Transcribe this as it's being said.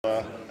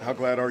How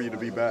glad are you to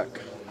be back?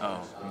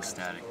 Oh, I'm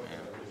ecstatic, man.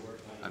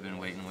 I've been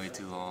waiting way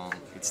too long.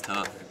 It's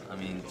tough. I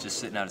mean, just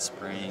sitting out of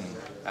spring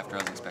after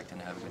I was expecting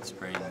to have a good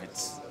spring,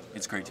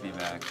 it's great to be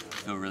back. I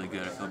feel really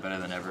good. I feel better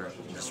than ever.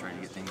 I'm just ready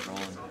to get things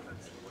rolling.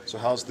 So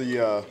how's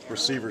the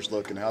receivers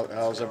looking?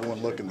 How's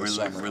everyone looking this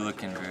summer? We're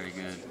looking very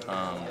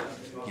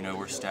good.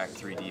 We're stacked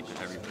 3 deep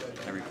at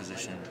every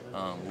position.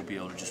 We'll be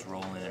able to just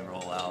roll in and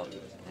roll out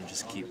and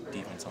just keep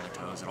defense on their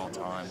toes at all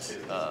times.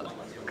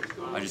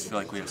 I just feel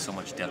like we have so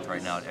much depth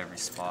right now at every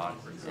spot,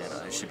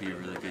 and it should be a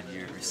really good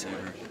year at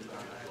receiver.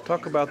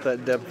 Talk about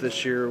that depth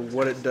this year,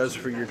 what it does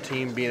for your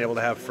team being able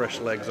to have fresh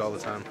legs all the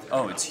time.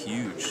 Oh, it's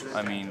huge.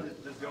 I mean,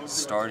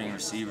 starting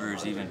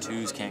receivers, even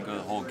twos, can't go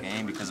the whole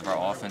game because of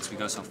our offense. We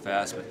go so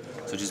fast,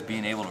 so just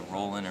being able to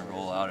roll in and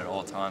roll out at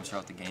all times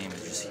throughout the game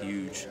is just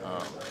huge,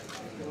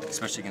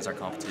 especially against our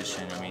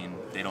competition. I mean,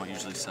 they don't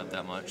usually sub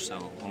that much, so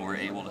when we're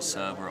able to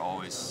sub, we're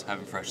always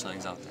having fresh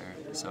legs out there.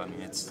 So, I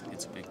mean, it's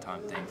a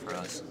big-time thing for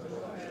us.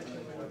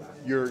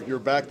 You're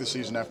back this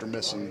season after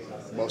missing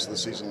most of the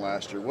season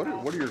last year. What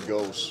are your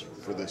goals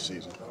for this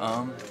season?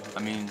 I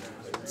mean,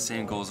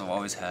 same goals I've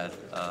always had.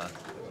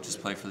 Just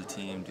play for the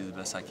team, do the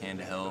best I can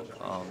to help,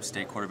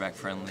 stay quarterback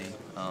friendly,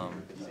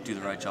 do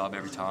the right job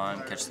every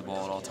time, catch the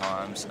ball at all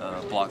times,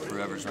 block for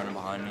whoever's running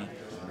behind me.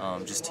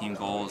 Just team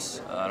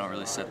goals. I don't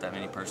really set that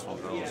many personal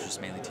goals,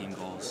 just mainly team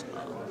goals.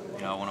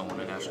 I want to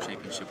win a national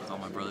championship with all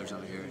my brothers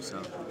over here.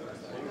 So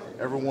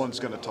everyone's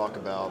going to talk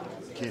about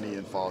Kenny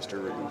and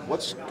Foster.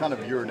 What's kind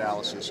of your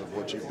analysis of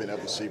what you've been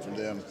able to see from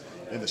them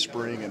in the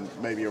spring and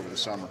maybe over the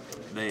summer?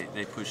 They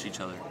push each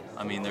other.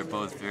 I mean, they're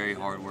both very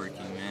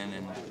hard-working men,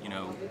 and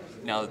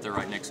now that they're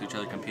right next to each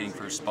other competing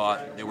for a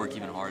spot, they work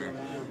even harder.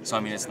 So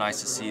I mean, it's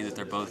nice to see that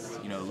they're both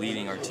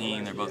leading our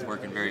team. They're both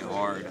working very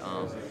hard.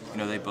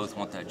 They both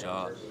want that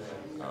job.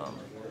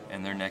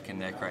 And they're neck and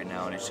neck right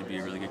now, and it should be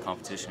a really good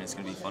competition. It's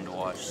going to be fun to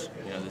watch,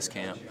 this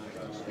camp.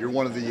 You're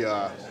one of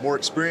the more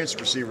experienced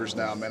receivers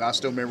now, man. I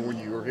still remember when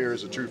you were here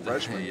as a true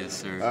freshman. Yes,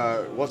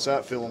 sir. What's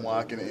that feeling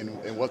like,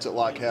 and what's it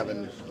like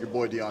having your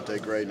boy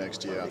Deontay Gray next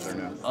to you out there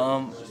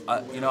now?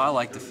 I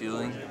like the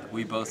feeling.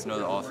 We both know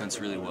the offense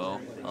really well,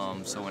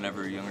 so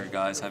whenever younger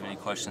guys have any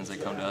questions, they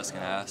come to us and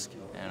ask.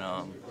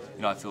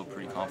 And I feel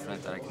pretty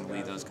confident that I can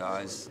lead those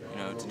guys,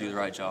 to do the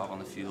right job on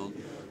the field,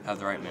 have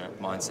the right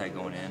mindset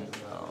going in.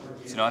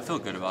 So, I feel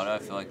good about it. I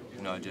feel like,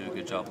 I did a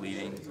good job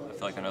leading. I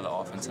feel like I know the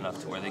offense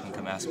enough to where they can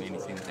come ask me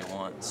anything that they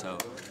want. So,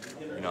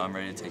 I'm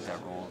ready to take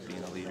that role of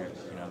being a leader,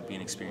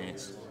 being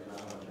experienced.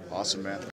 Awesome, man.